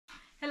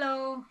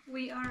So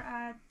we are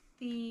at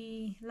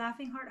the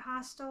Laughing Heart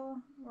Hostel.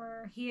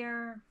 We're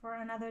here for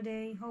another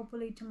day.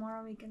 Hopefully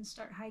tomorrow we can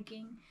start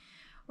hiking.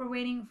 We're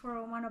waiting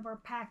for one of our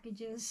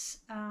packages.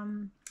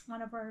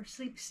 One of our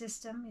sleep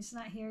system is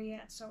not here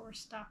yet, so we're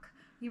stuck.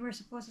 We were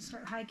supposed to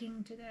start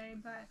hiking today,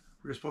 but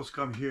we were supposed to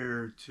come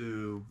here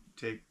to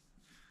take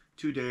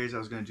 2 days. I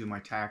was going to do my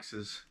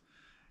taxes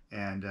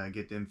and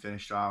get them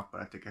finished off,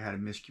 but I think I had a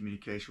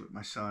miscommunication with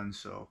my son,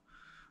 so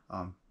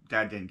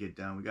that didn't get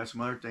done. We got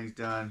some other things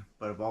done,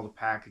 but of all the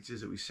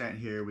packages that we sent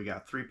here, we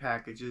got 3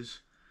 packages.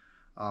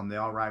 They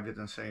all arrived at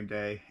the same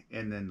day,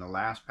 and then the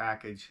last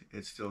package,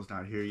 it still is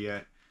not here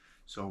yet.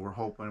 So we're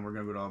hoping we're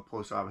going to go to the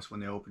post office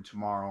when they open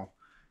tomorrow,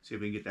 see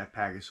if we can get that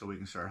package so we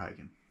can start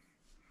hiking.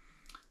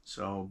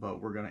 So,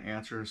 but we're going to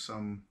answer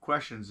some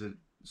questions that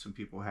some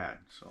people had.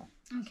 So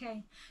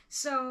okay,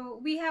 so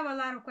we have a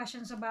lot of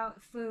questions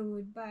about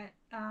food, but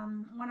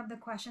one of the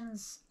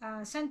questions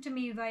sent to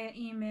me via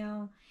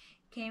email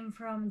came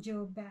from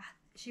Jo Beth.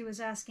 She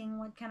was asking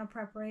what kind of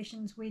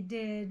preparations we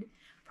did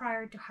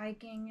prior to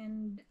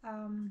hiking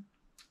and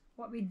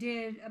what we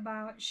did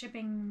about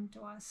shipping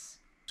to us.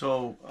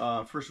 So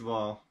first of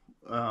all,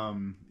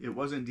 it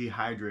wasn't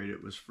dehydrated,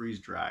 it was freeze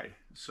dried.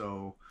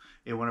 So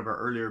in one of our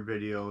earlier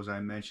videos I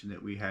mentioned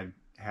that we had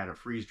a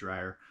freeze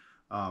dryer.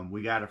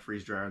 We got a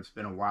freeze dryer. It's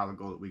been a while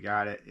ago that we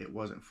got it. It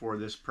wasn't for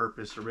this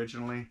purpose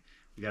originally.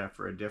 We got it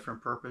for a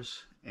different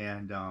purpose,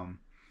 and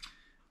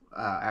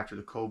after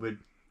the COVID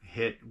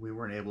hit, we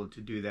weren't able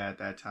to do that at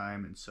that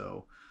time, and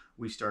so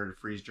we started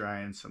freeze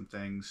drying some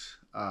things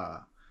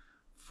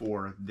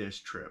for this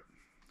trip.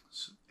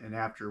 And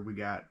after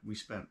we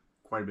spent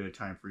quite a bit of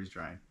time freeze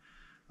drying,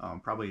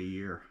 probably a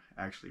year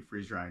actually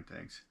freeze drying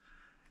things,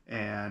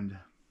 and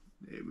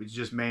it was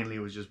just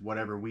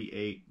whatever we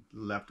ate,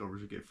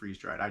 leftovers would get freeze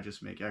dried. I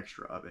just make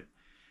extra of it,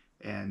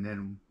 and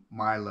then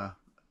Mila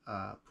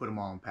put them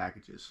all in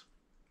packages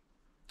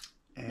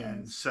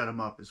and set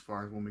them up as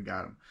far as when we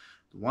got them.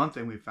 The one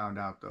thing we found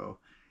out though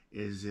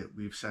is that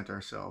we've sent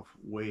ourselves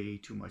way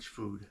too much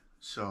food,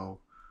 so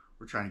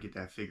we're trying to get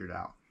that figured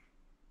out.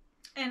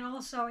 And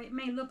also it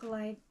may look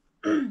like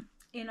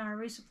in our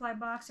resupply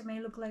box, it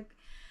may look like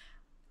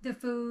the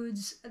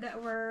foods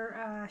that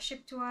were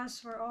shipped to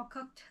us were all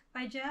cooked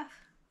by Jeff.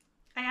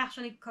 I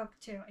actually cook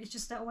too. It's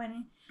just that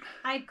when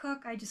I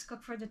cook, I just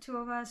cook for the 2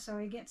 of us, so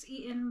it gets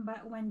eaten.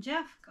 But when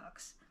Jeff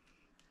cooks,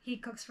 he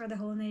cooks for the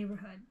whole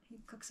neighborhood. He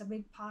cooks a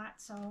big pot,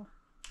 so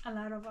a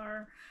lot of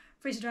our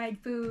freeze-dried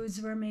foods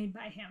were made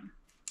by him.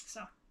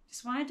 So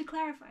just wanted to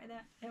clarify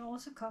that. I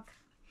also cook.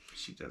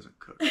 She doesn't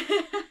cook.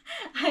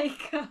 I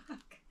cook.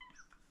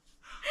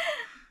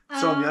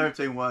 So the other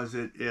thing was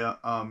that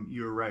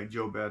you were right,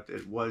 Jo Beth.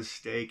 It was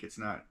steak. It's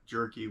not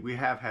jerky. We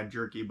have had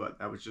jerky, but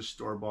that was just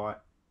store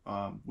bought.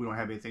 We don't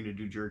have anything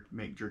to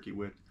make jerky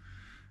with.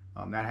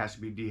 That has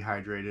to be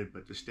dehydrated.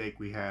 But the steak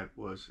we had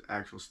was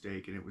actual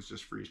steak, and it was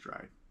just freeze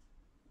dried.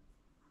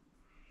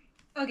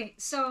 Okay,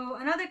 so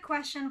another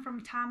question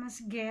from Thomas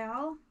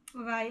Gale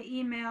via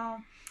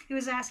email. He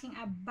was asking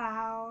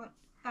about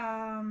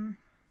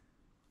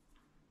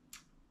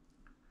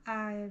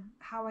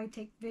how I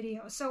take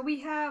video. So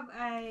we have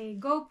a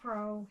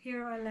GoPro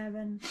Hero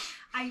 11.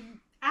 I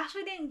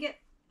actually didn't get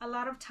a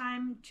lot of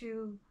time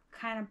to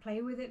kind of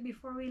play with it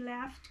before we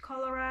left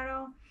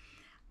Colorado.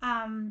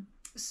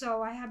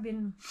 So I have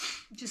been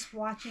just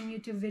watching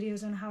YouTube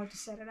videos on how to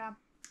set it up.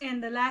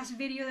 And the last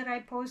video that I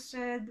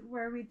posted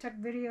where we took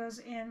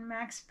videos in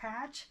Max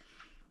Patch,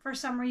 for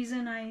some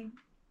reason I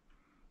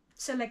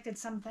selected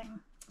something,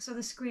 so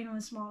the screen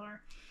was smaller.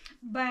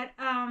 But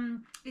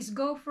it's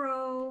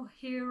GoPro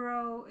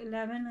Hero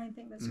 11, I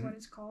think that's what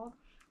it's called.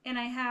 And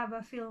I have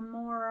a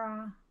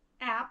Filmora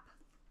app.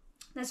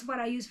 That's what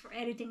I use for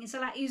editing. It's a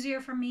lot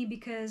easier for me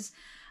because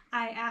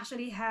I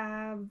actually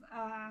have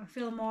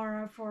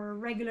Filmora for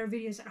regular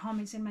videos at home.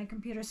 It's in my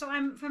computer. So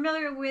I'm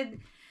familiar with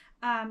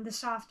the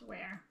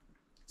software.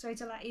 So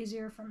it's a lot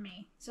easier for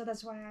me. So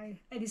that's why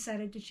I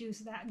decided to choose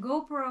that.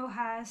 GoPro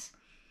has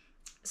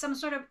some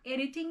sort of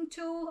editing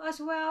tool as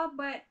well,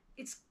 but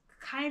it's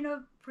kind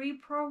of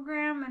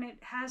pre-programmed, and it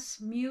has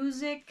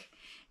music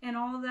and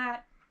all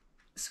that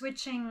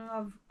switching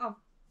of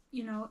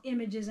you know,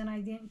 images, and I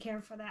didn't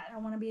care for that. I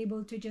want to be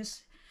able to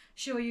just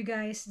show you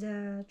guys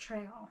the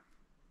trail,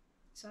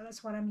 so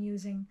that's what I'm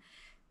using.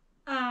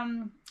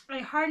 I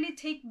hardly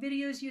take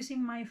videos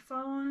using my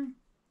phone,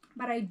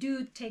 but I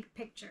do take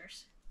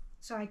pictures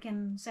so I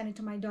can send it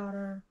to my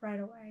daughter right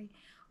away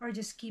or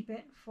just keep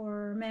it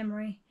for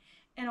memory.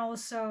 And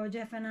also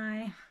Jeff and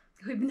I,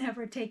 we've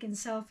never taken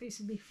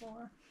selfies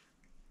before,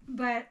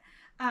 but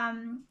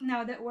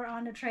now that we're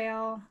on the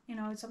trail, you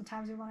know,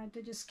 sometimes we wanted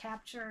to just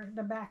capture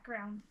the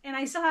background, and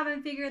I still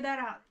haven't figured that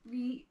out.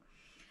 The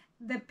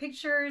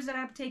pictures that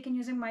I've taken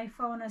using my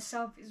phone as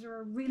selfies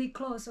are really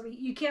close, so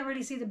you can't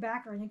really see the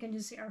background, you can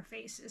just see our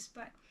faces,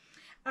 but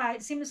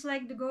it seems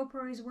like the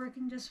GoPro is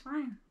working just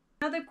fine.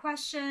 Another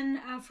question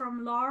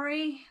from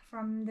Laurie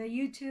from the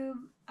YouTube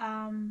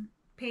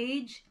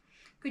page.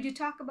 Could you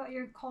talk about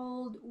your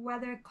cold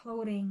weather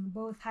clothing,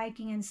 both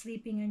hiking and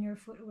sleeping, and your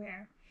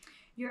footwear?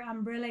 your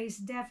umbrella is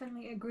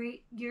definitely a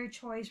great gear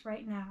choice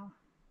right now.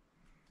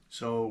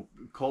 So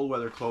cold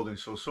weather clothing.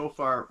 So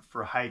far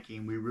for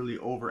hiking, we really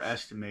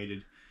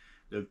overestimated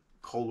the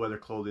cold weather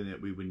clothing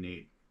that we would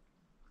need.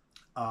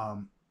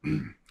 Um,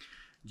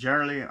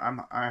 Generally,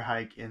 I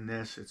hike in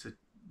this. It's a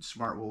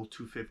Smartwool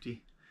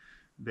 250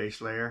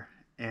 base layer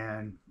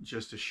and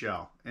just a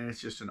shell, and it's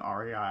just an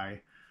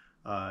REI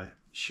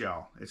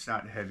shell. It's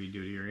not heavy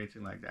duty or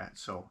anything like that.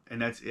 So,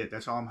 and that's it.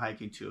 That's all I'm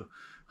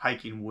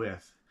hiking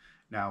with.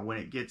 Now, when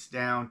it gets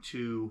down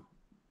to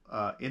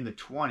in the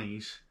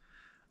 20s,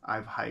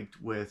 I've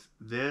hiked with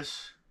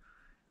this,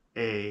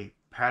 a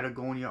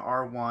Patagonia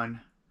R1,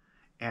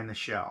 and the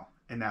shell,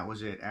 and that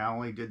was it. I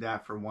only did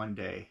that for one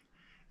day,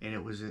 and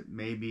it was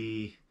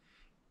maybe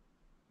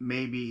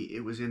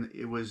it was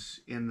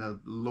in the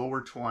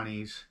lower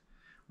 20s.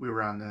 We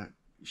were on the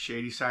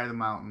shady side of the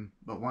mountain,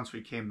 but once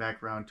we came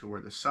back around to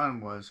where the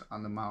sun was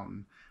on the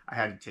mountain, I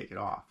had to take it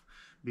off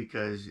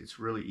because it's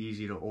really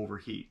easy to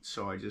overheat.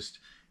 So I just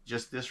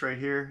this right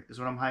here is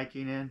what I'm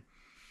hiking in.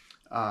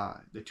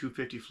 The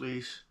 250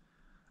 fleece,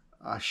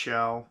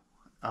 shell,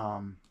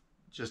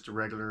 just a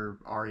regular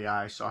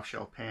REI soft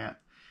shell pant,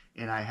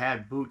 and I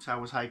had boots I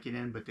was hiking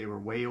in, but they were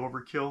way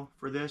overkill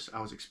for this.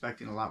 I was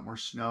expecting a lot more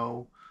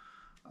snow,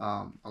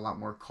 a lot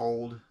more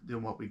cold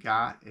than what we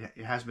got.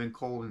 It has been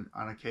cold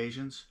on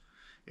occasions.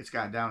 It's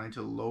got down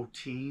into the low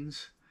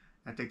teens.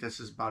 I think this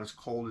is about as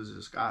cold as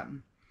it's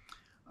gotten.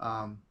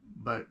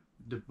 But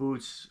the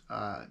boots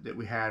that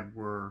we had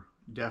were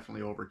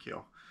definitely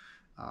overkill.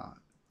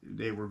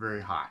 They were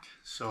very hot.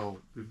 So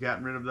we've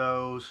gotten rid of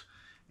those,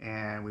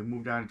 and we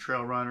moved on to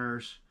trail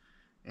runners,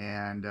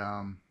 and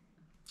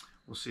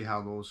we'll see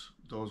how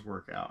those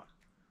work out.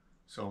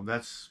 So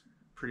that's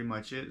pretty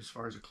much it as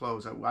far as the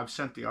clothes. I've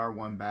sent the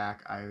R1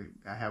 back. I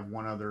have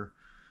one other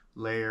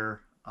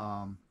layer,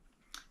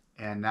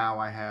 and now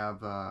I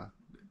have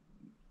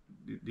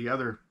the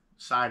other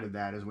side of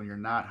that is when you're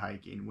not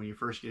hiking, when you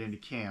first get into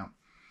camp,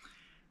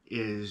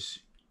 is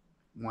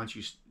once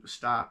you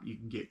stop, you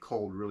can get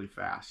cold really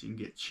fast. You can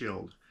get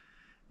chilled,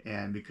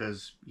 and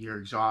because you're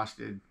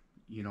exhausted,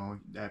 you know,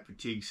 that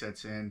fatigue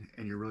sets in,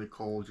 and you're really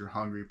cold, you're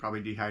hungry,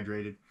 probably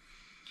dehydrated,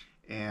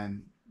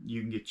 and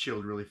you can get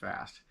chilled really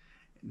fast.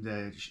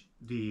 The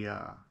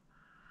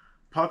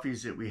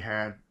puffies that we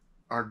had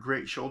are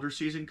great shoulder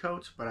season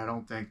coats, but I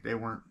don't think they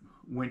weren't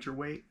winter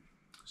weight.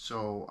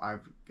 So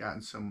I've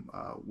gotten some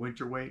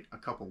winter weight, a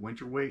couple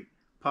winter weight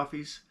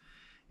puffies,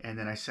 and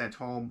then I sent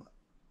home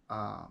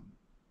our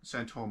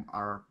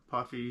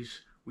puffies.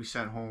 We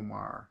sent home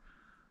our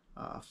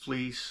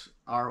fleece.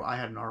 I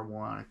had an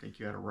R1. I think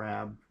you had a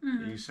Rab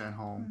that you sent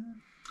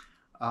home.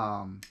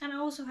 And I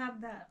also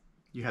have that.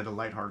 You had the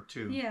Lightheart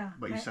too. Yeah.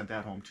 But you sent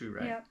that home too,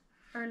 right? Yep.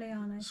 Early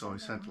on, I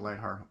sent the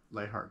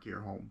Lightheart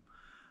gear home.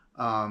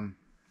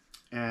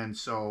 And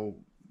so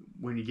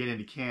when you get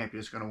into camp,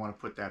 you're just going to want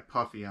to put that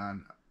puffy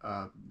on,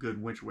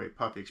 good winter weight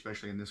puffy,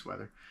 especially in this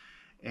weather,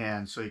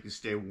 and so you can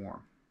stay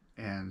warm.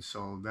 And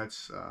so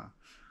that's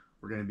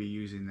we're going to be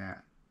using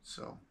that.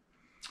 So,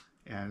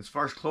 and as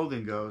far as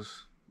clothing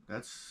goes,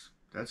 that's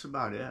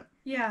about it.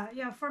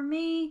 Yeah. For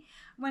me,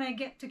 when I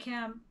get to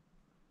camp,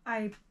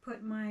 I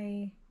put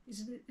my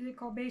is it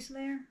called base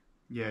layer?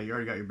 Yeah, you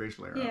already got your base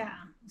layer. Yeah.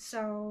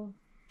 So,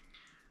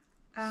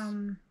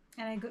 and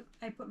I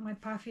put my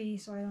puffy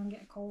so I don't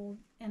get cold.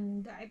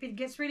 And if it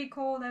gets really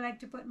cold, I like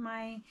to put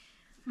my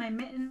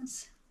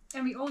mittens.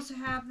 And we also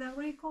have the,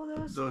 what do you call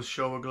those? Those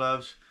Showa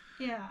gloves.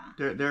 Yeah.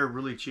 They're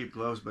really cheap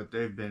gloves, but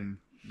they've been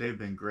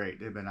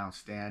great. They've been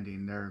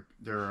outstanding.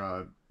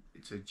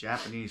 It's a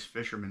Japanese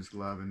fisherman's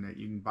glove, and that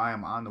you can buy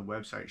them on the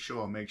website.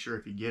 Showa. Make sure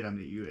if you get them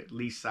that you at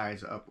least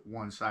size up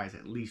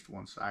at least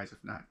one size,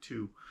 if not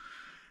two.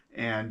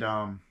 And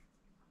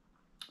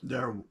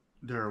they're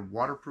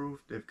waterproof.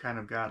 They've kind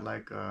of got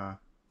like an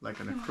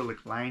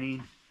acrylic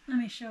lining. Let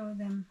me show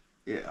them.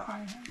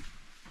 Yeah.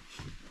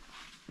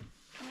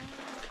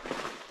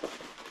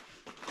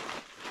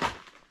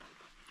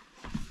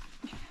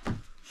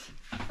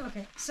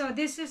 Okay, so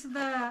these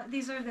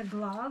are the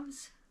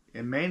gloves.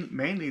 And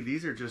mainly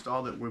these are just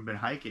all that we've been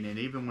hiking in,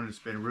 even when it's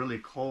been really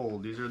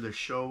cold. These are the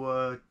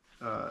Showa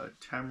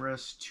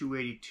Temris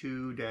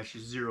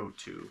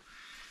 282-02.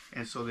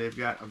 And so they've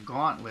got a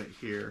gauntlet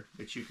here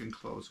that you can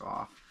close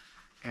off.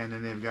 And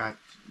then they've got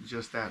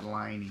just that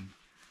lining,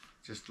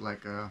 just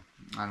like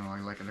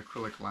like an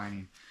acrylic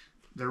lining.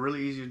 They're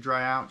really easy to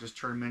dry out. Just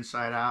turn them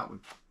inside out. We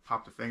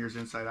pop the fingers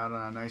inside out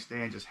on a nice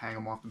day and just hang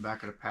them off the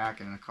back of the pack,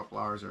 and in a couple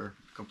hours they're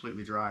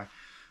completely dry.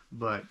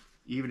 But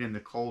even in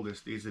the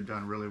coldest, these have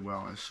done really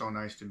well. And it's so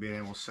nice to be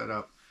able to set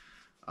up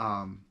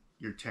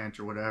your tent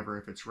or whatever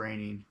if it's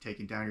raining,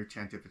 taking down your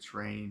tent if it's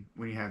raining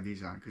when you have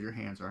these on, because your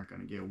hands aren't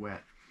going to get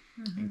wet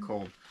and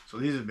cold. So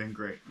these have been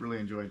great. Really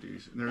enjoyed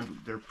these. And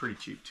they're pretty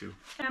cheap too.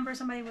 I remember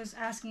somebody was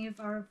asking if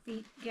our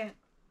feet get,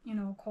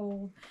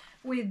 cold.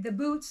 With the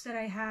boots that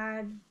I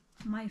had,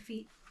 my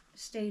feet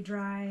stay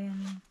dry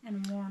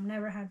and warm.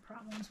 Never had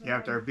problems with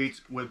with our feet,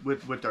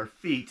 with our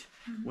feet,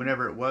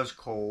 whenever it was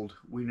cold,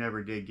 we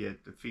never did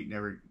get the feet.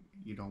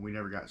 We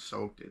never got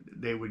soaked.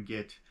 They would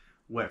get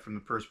wet from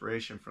the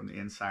perspiration from the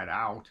inside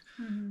out.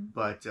 Mm-hmm.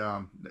 But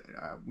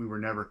we were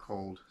never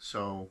cold.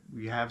 So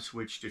we have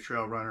switched to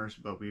trail runners,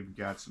 but we've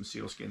got some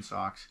sealskin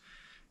socks,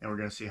 and we're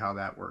going to see how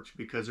that works,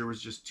 because there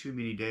was just too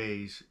many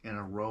days in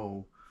a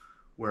row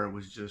where it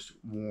was just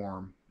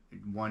warm,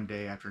 one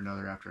day after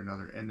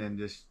another, and then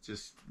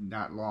just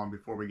not long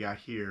before we got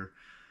here,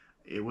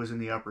 it was in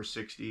the upper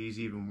 60s,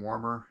 even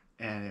warmer,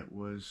 and it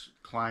was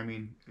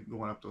climbing,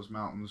 going up those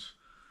mountains.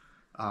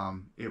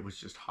 It was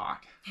just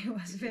hot. It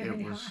was very hot.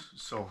 It was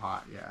so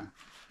hot, yeah.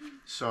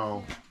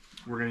 So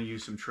we're going to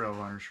use some trail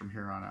runners from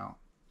here on out.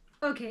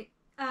 Okay.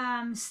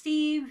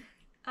 Steve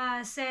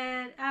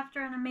said,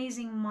 after an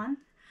amazing month,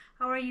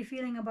 how are you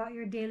feeling about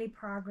your daily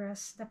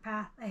progress, the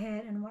path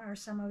ahead, and what are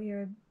some of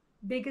your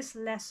biggest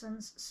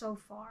lessons so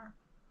far?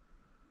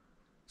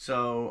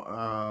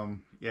 So,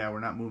 yeah,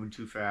 we're not moving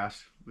too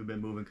fast. We've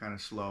been moving kind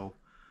of slow.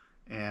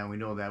 And we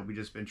know that we've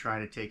just been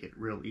trying to take it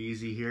real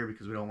easy here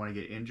because we don't want to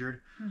get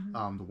injured.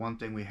 Mm-hmm. The one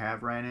thing we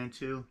have ran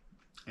into,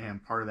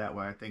 and part of that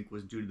I think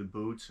was due to the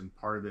boots, and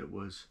part of it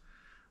was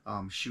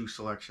shoe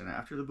selection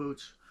after the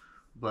boots.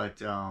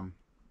 But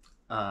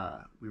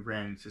we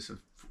ran into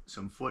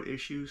some foot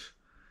issues.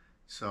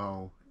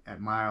 So at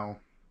mile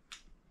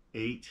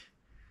 8,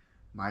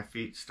 my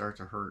feet start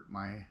to hurt.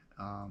 My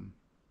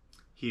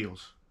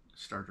heels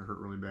start to hurt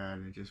really bad,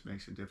 and it just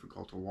makes it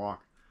difficult to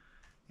walk.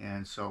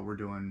 And so we're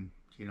doing,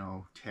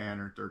 10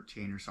 or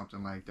 13 or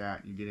something like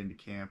that. You get into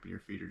camp and your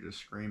feet are just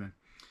screaming.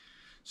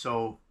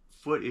 So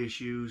foot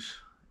issues,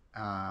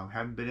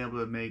 haven't been able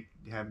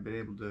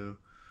to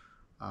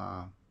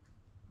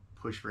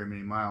push very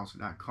many miles,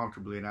 not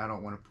comfortably, and I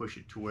don't want to push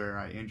it to where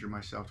I injure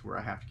myself to where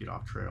I have to get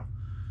off trail.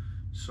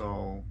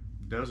 So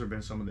those have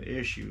been some of the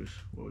issues.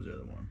 What was the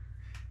other one?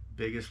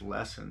 Biggest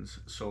lessons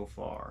so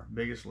far.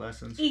 Biggest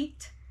lessons.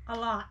 Eat a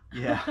lot.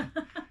 Yeah,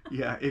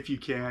 yeah. If you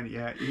can,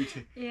 yeah.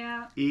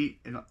 Eat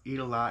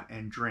a lot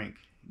and drink.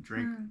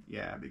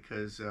 Yeah,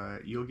 because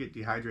you'll get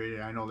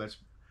dehydrated. I know that's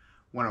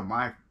one of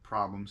my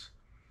problems.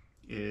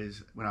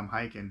 Is when I'm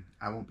hiking,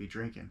 I won't be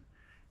drinking,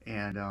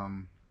 and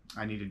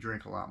I need to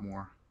drink a lot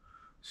more.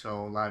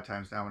 So a lot of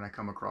times now when I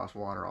come across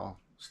water, I'll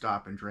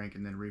stop and drink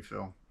and then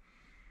refill.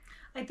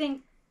 I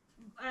think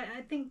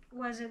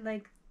was it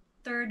like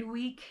third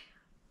week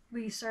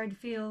we started to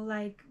feel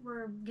like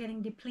we're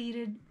getting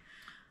depleted.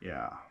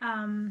 Yeah.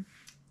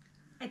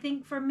 I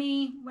think for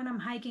me, when I'm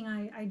hiking,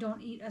 I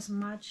don't eat as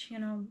much,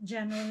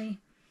 generally,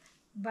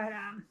 but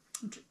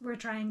we're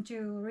trying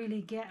to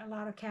really get a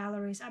lot of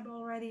calories. I've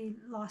already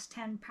lost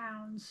 10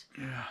 pounds.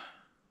 Yeah.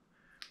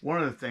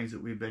 One of the things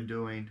that we've been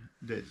doing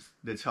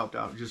that's helped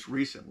out just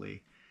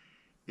recently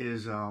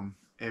is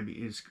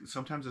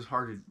sometimes it's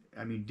hard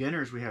to,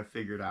 dinners we have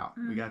figured out.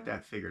 Mm-hmm. We got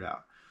that figured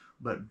out.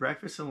 But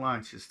breakfast and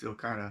lunch is still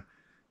kind of,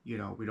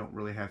 we don't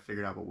really have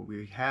figured out. But what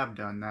we have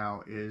done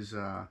now is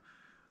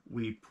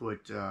we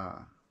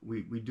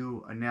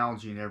do a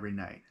Nalgene every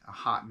night, a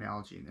hot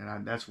Nalgene.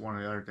 And that's one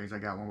of the other things. I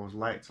got one of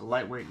those it's a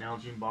lightweight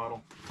Nalgene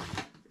bottle.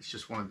 It's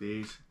just one of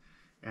these.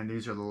 And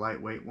these are the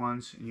lightweight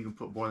ones. And you can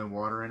put boiling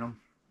water in them.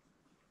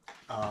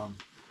 And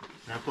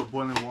I put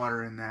boiling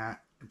water in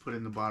that and put it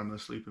in the bottom of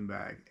the sleeping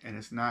bag. And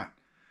it's not,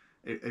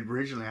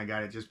 originally I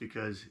got it just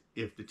because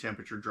if the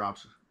temperature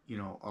drops,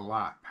 a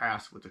lot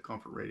past what the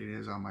comfort rating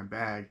is on my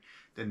bag,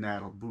 then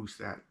that'll boost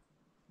that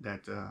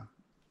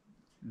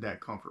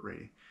comfort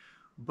rating.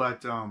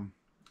 But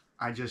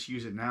I just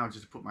use it now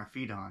just to put my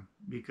feet on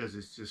because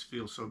it just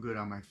feels so good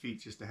on my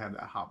feet just to have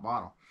that hot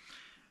bottle.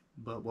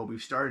 But what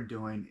we've started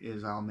doing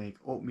is I'll make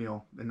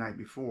oatmeal the night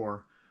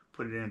before,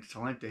 put it in a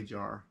Talente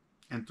jar,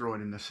 and throw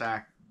it in the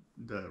sack,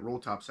 the roll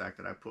top sack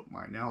that I put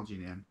my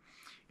Nalgene in.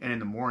 And in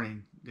the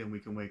morning, then we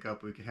can wake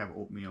up, we can have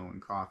oatmeal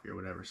and coffee or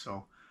whatever.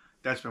 So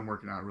that's been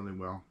working out really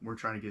well. We're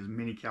trying to get as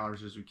many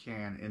calories as we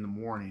can in the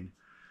morning,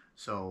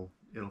 so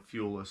it'll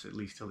fuel us at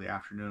least till the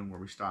afternoon where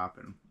we stop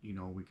and,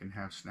 we can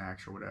have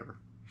snacks or whatever.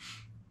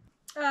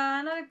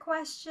 Another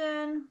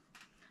question.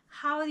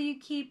 How do you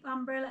keep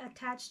umbrella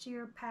attached to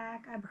your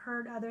pack? I've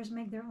heard others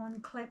make their own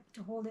clip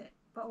to hold it,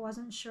 but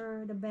wasn't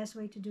sure the best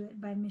way to do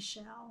it. By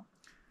Michelle.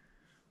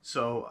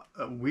 So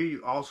we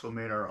also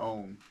made our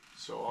own.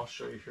 So I'll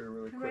show you here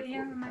really quick. Right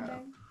here in my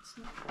bag.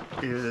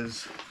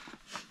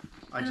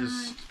 I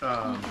just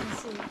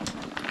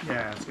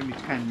yeah, it's gonna be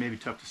kind of maybe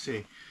tough to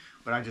see,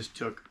 but I just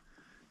took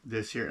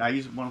this here. I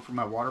use one for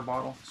my water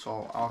bottle,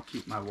 so I'll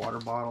keep my water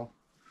bottle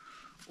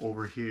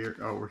over here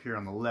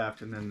on the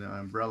left, and then the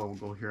umbrella will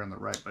go here on the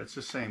right. But it's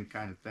the same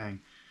kind of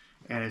thing,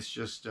 and it's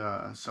just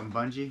some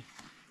bungee,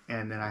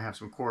 and then I have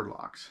some cord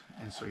locks,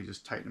 and so you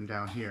just tighten them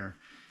down here.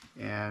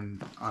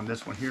 And on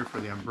this one here for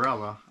the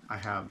umbrella, I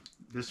have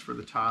this for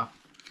the top,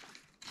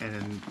 and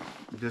then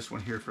this one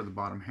here for the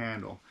bottom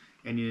handle.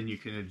 And then you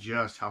can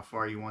adjust how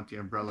far you want the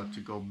umbrella to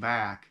go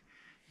back.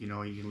 You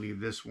can leave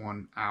this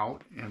one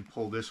out and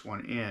pull this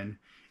one in,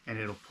 and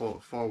it'll pull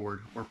it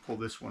forward, or pull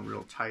this one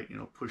real tight and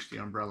it'll push the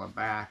umbrella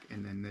back,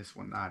 and then this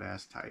one not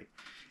as tight.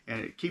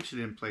 And it keeps it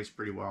in place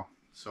pretty well.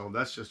 So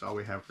that's just all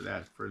we have for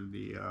that. For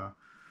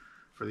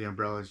the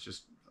umbrella is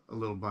just a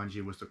little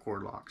bungee with the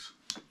cord locks.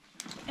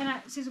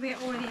 since we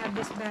already have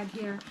this bag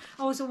here,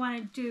 I also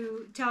wanted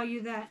to tell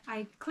you that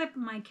I clip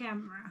my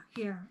camera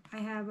here. I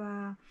have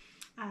a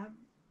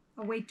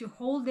way to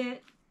hold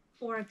it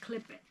or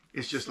clip it.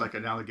 It's just like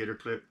an alligator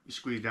clip. You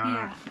squeeze down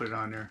on it, put it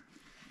on there,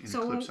 and it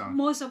clips on.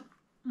 Most of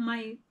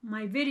my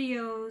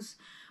videos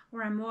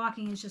where I'm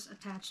walking is just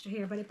attached to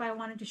here. But if I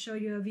wanted to show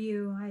you a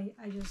view,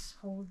 I just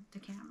hold the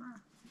camera.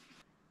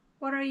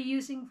 What are you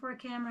using for a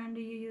camera, and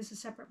do you use a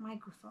separate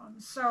microphone?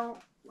 So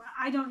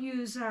I don't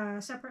use a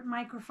separate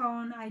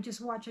microphone. I just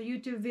watched a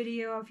YouTube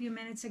video a few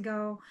minutes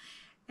ago,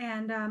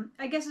 and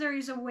I guess there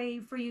is a way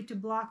for you to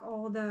block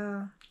all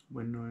the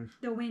wind noise.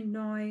 The wind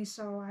noise,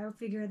 so I'll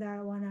figure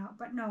that one out.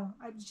 But no,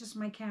 it's just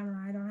my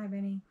camera. I don't have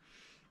any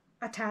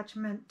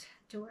attachment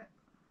to it.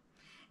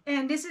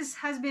 And this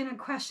has been a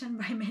question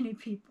by many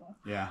people.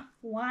 Yeah.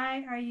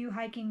 Why are you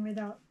hiking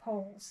without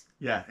poles?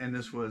 Yeah, and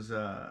this was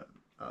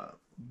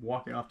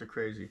walking off the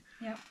crazy.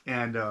 Yeah.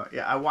 And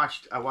yeah, I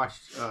watched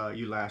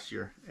you last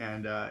year,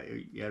 and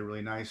you had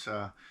really nice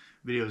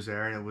videos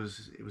there, and it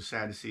was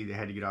sad to see they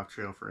had to get off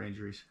trail for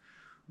injuries.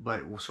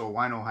 But so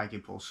why no hiking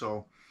poles?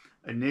 So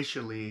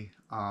initially,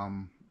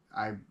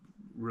 I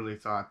really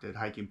thought that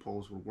hiking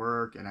poles would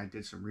work, and I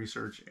did some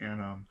research,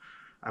 and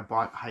I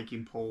bought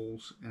hiking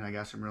poles, and I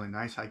got some really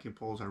nice hiking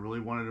poles. I really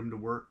wanted them to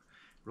work.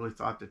 Really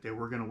thought that they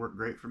were going to work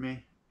great for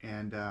me,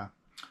 and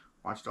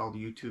watched all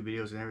the YouTube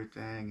videos and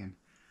everything, and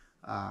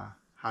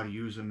how to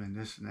use them and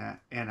this and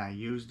that, and I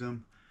used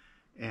them,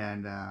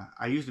 and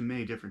I used them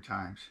many different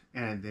times,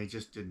 and they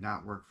just did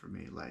not work for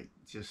me. Like,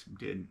 just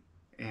didn't.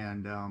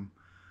 And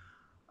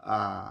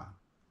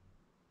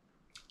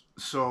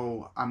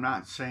so I'm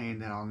not saying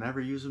that I'll never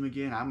use them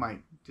again. I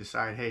might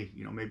decide, hey,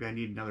 you know, maybe I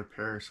need another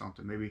pair or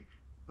something, maybe,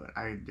 but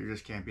there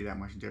just can't be that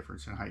much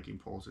difference in hiking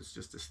poles. It's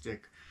just a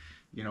stick,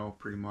 you know,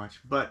 pretty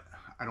much. But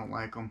I don't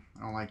like them.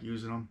 I don't like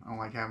using them. I don't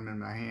like having them in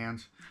my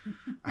hands.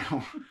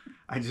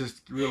 I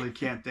just really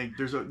can't think.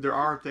 There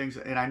are things,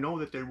 and I know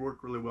that they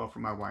work really well for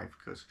my wife,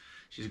 because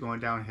she's going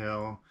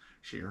downhill.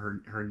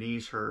 Her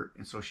knees hurt,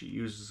 and so she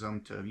uses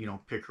them to, you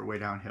know, pick her way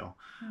downhill.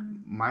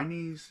 Mm-hmm. My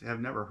knees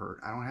have never hurt.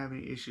 I don't have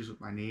any issues with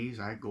my knees.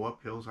 I go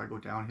up hills. I go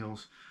down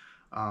hills.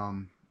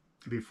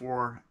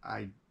 Before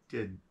I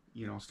did,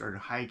 you know, started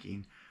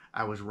hiking,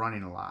 I was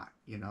running a lot,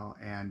 you know,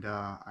 and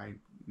I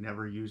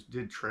never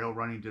did trail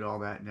running, did all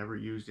that, never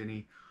used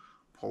any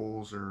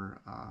poles or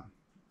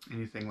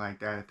anything like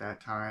that at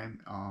that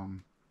time,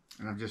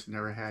 and I've just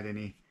never had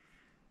any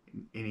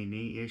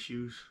knee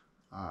issues,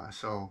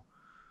 so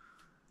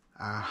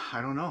I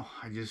don't know,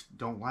 I just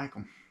don't like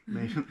them.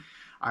 Maybe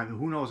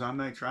who knows, I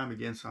might try them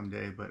again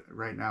someday, but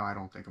right now I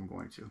don't think I'm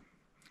going to.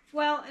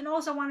 Well, and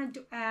also wanted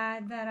to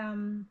add that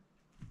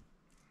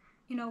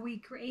you know, we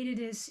created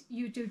this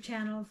YouTube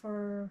channel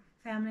for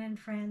family and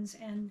friends,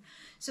 and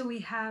so we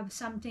have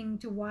something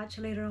to watch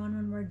later on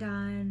when we're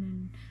done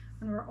and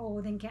when we're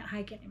old and can't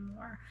hike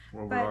anymore.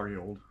 Well, we're already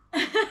old.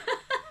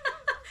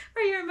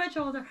 Or you're much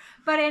older.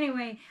 But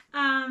anyway,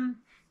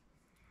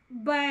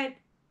 but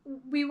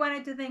we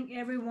wanted to thank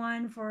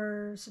everyone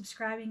for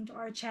subscribing to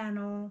our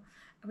channel.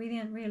 We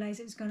didn't realize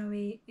it's going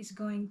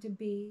to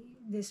be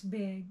this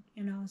big,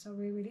 you know, so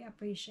we really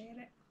appreciate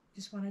it.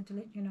 Just wanted to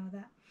let you know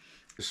that.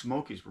 The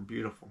Smokies were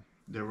beautiful.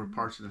 There were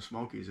parts of the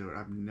Smokies that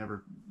I've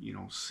never, you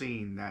know,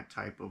 seen that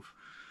type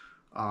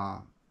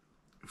of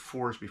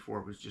forest before.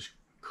 It was just,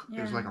 it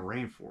was like a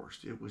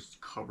rainforest. It was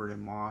covered in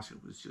moss. It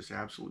was just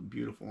absolutely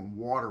beautiful, and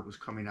water was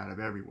coming out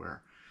of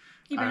everywhere.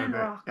 Even in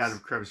rocks. Out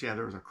of crevice. Yeah,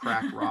 there was a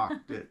cracked rock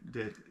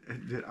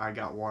that I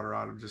got water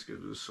out of just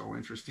because it was so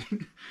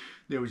interesting.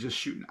 They were just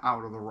shooting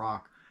out of the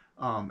rock.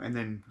 And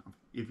then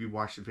if you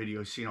watch the video,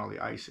 you've seen all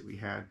the ice that we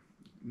had.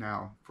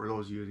 Now, for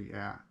those of you that,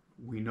 yeah,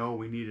 we know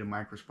we needed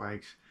micro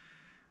spikes.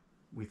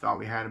 We thought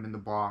we had them in the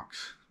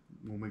box.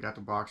 When we got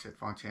the box at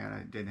Fontana,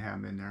 it didn't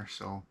have them in there.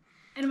 So.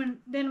 And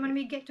when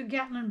we get to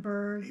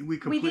Gatlinburg, we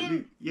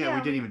didn't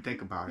even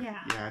think about it.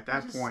 Yeah. At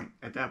that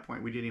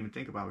point, we didn't even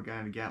think about it. We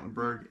got into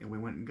Gatlinburg, and we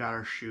went and got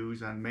our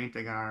shoes. And the main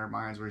thing on our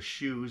minds was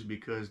shoes,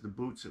 because the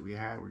boots that we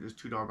had were just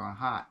too doggone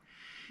hot.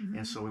 Mm-hmm.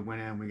 And so we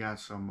went in and we got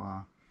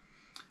some.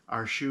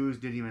 Our shoes,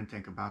 didn't even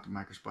think about the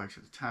micro spikes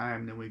at the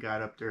time. Then we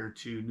got up there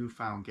to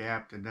Newfound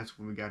Gap, and that's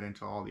when we got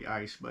into all the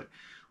ice. But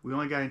we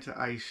only got into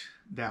ice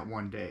that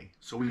one day.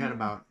 So we had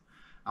about,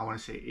 I want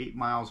to say, 8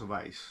 miles of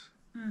ice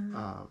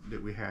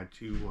that we had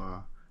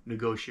to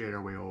negotiate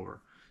our way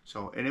over.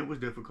 So, and it was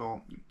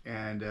difficult,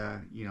 and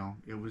you know,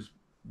 it was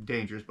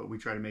dangerous, but we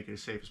tried to make it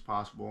as safe as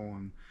possible,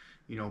 and,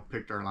 you know,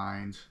 picked our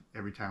lines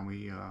every time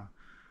we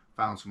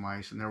found some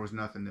ice, and there was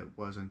nothing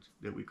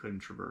that we couldn't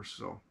traverse.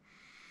 So.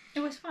 It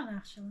was fun,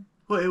 actually.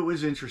 Well, it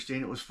was interesting.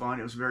 It was fun.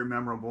 It was very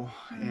memorable,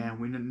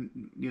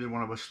 and neither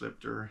one of us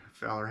slipped or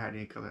fell or had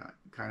any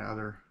kind of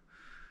other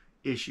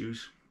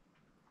issues.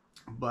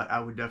 But I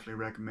would definitely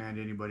recommend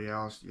anybody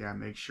else, yeah,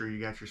 make sure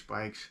you got your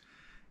spikes,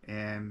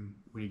 and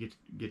when you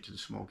get to the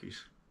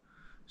Smokies.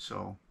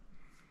 So,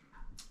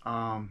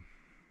 what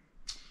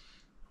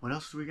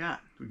else do we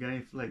got? We got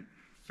any like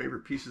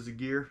favorite pieces of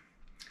gear?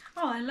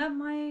 Oh, I love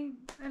my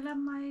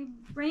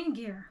rain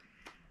gear.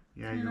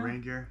 Yeah, your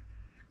rain gear.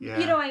 Yeah.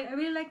 You know, I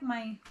really like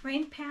my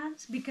rain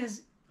pants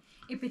because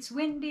if it's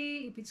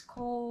windy, if it's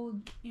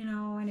cold, you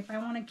know, and if I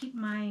want to keep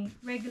my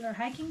regular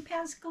hiking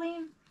pants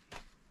clean,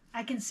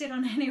 I can sit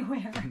on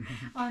anywhere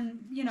on,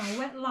 you know,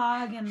 wet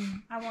log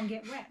and I won't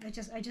get wet.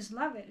 I just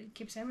love it. It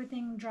keeps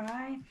everything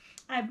dry.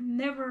 I've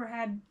never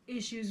had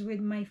issues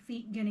with my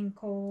feet getting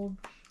cold.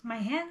 My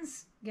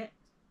hands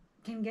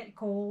can get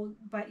cold,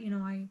 but you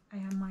know, I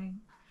have my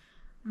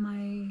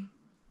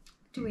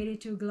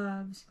 282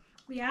 gloves.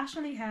 We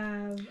actually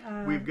have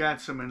We've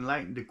got some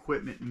Enlightened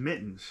Equipment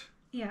mittens.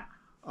 Yeah.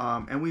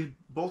 And we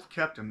both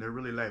kept them. They're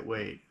really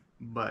lightweight,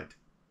 but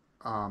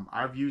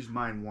I've used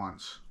mine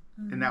once.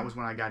 And that was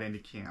when I got into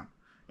camp,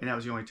 and that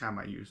was the only time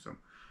I used them.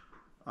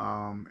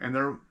 And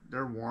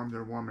they're warm.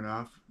 They're warm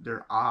enough.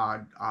 They're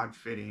odd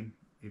fitting.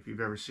 If you've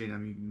ever seen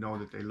them, you know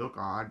that they look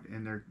odd,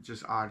 and they're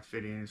just odd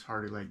fitting. It's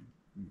hard to like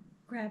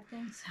grab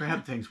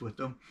things with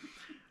them.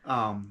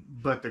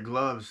 But the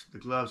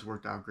gloves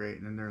worked out great,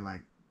 and then they're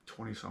like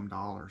 $20-some,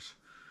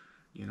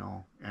 you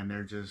know, and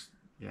they're just,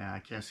 yeah, I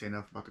can't say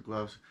enough about the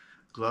gloves.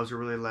 Gloves are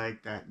really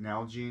like that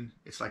Nalgene.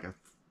 It's like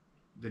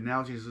the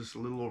Nalgene is just a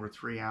little over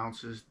 3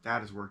 ounces.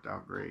 That has worked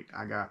out great.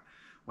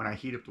 When I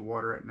heat up the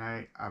water at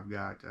night, I've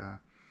got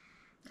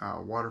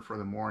water for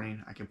the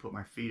morning. I can put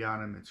my feet on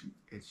them.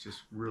 It's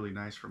just really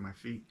nice for my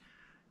feet.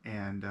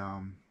 And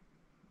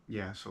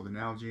yeah, so the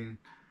Nalgene,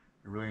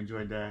 I really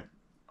enjoyed that.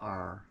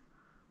 Our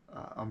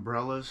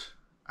umbrellas,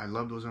 I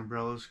love those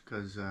umbrellas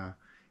because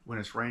when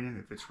it's raining,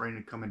 if it's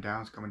raining coming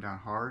down, it's coming down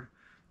hard.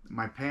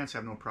 My pants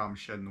have no problem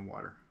shedding the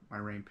water, my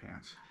rain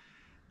pants.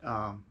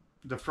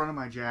 The front of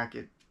my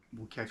jacket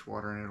will catch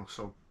water and it'll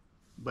soak.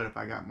 But if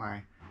I have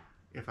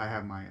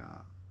my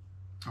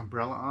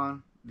umbrella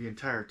on, the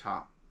entire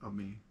top of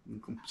me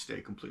will stay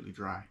completely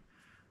dry.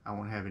 I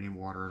won't have any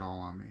water at all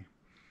on me.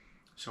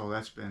 So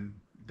that's been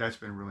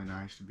really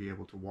nice to be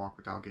able to walk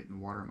without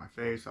getting water in my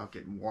face, without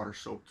getting water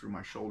soaked through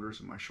my shoulders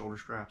and my shoulder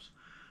straps.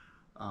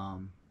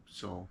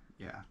 So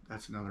yeah,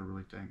 that's another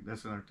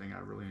thing I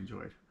really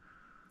enjoyed.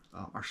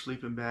 Our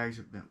sleeping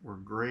bags were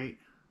great.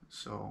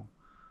 So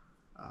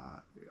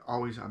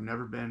I've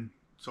never been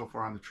so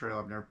far on the trail.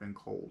 I've never been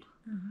cold.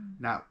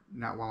 Not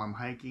while I'm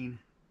hiking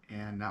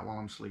and not while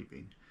I'm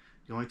sleeping.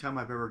 The only time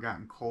I've ever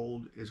gotten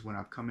cold is when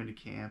I've come into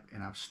camp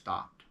and I've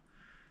stopped,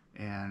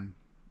 and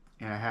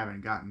I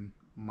haven't gotten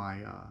my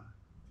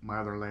my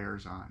other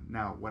layers on.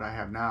 Now what I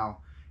have now,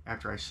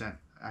 after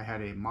I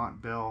had a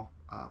Montbell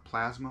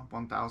Plasma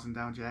 1000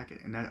 down jacket,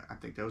 and I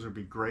think those would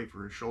be great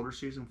for shoulder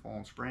season, fall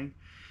and spring,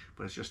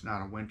 but it's just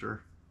not a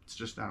winter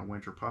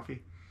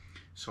puffy.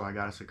 So I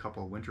got us a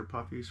couple of winter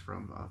puffies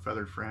from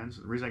Feathered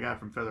Friends. The reason I got it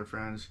from Feathered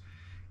Friends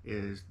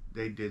is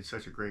they did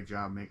such a great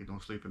job making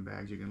those sleeping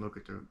bags. You can look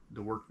at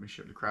the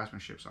workmanship, the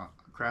craftsmanship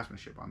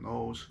on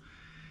those,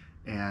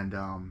 and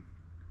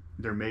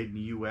they're made in the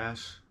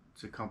U.S.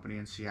 It's a company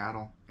in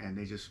Seattle, and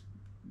they just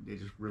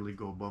really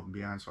go above and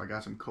beyond. So I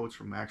got some coats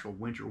from actual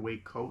winter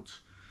weight coats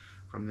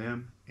from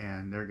them, and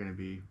I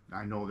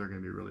know they're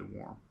gonna be really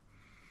warm.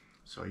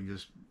 So you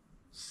just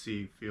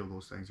feel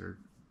those things are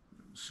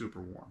super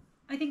warm.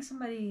 I think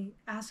somebody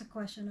asked a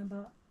question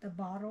about the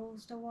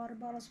water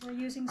bottles we're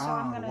using, so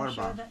I'm going to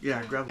show that.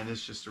 Yeah, grab it. And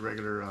it's just a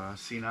regular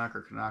Cinak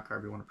or Kanak,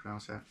 however you want to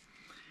pronounce that.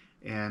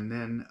 And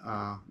then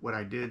what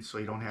I did, so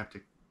you don't have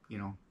to,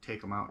 take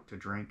them out to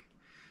drink,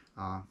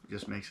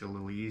 just makes it a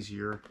little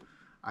easier.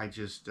 I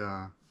just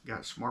got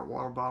a smart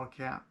water bottle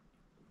cap,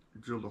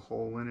 drilled a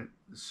hole in it,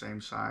 the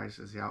same size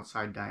as the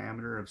outside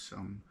diameter of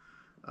some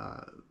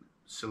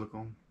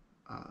silicone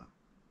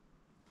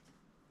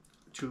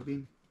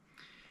tubing.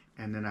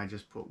 And then I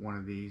just put one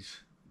of these,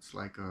 it's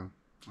like I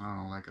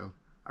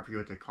forget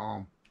what they call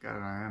them, got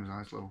it on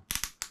Amazon,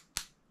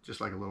 it's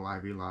just like a little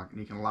IV lock, and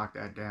you can lock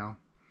that down,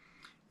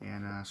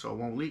 and so it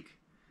won't leak,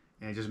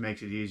 and it just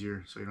makes it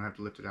easier, so you don't have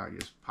to lift it out, you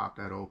just pop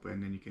that open,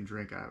 and then you can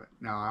drink out of it.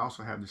 Now I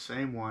also have the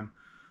same one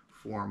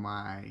for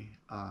my,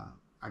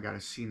 I got a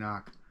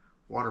Cinak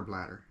water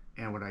bladder,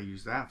 and what I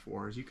use that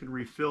for is you can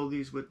refill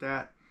these with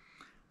that.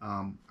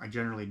 I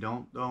generally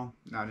don't though,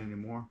 not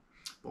anymore.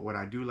 But what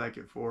I do like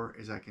it for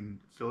is I can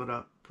fill it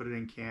up, put it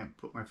in camp,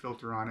 put my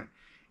filter on it,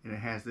 and it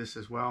has this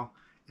as well.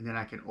 And then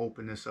I can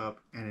open this up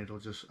and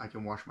I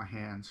can wash my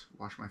hands,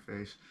 wash my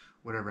face,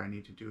 whatever I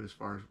need to do as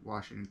far as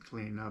washing and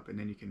cleaning up. And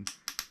then you can,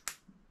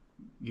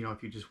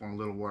 if you just want a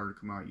little water to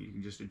come out, you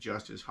can just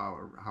adjust as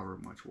however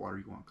much water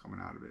you want coming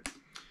out of it.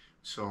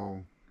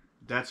 So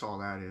that's all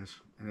that is.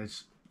 And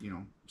it's,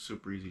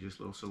 super easy, just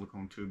little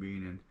silicone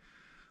tubing and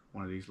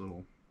one of these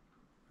little,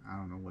 I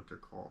don't know what they're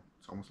called.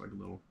 It's almost like a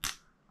little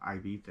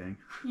IV thing.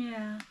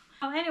 Yeah.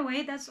 Well,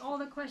 anyway, that's all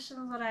the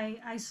questions that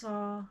I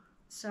saw.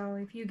 So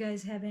if you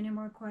guys have any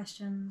more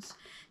questions,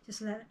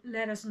 just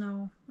let us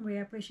know. We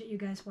appreciate you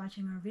guys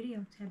watching our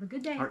video. Have a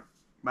good day. All right.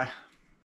 Bye.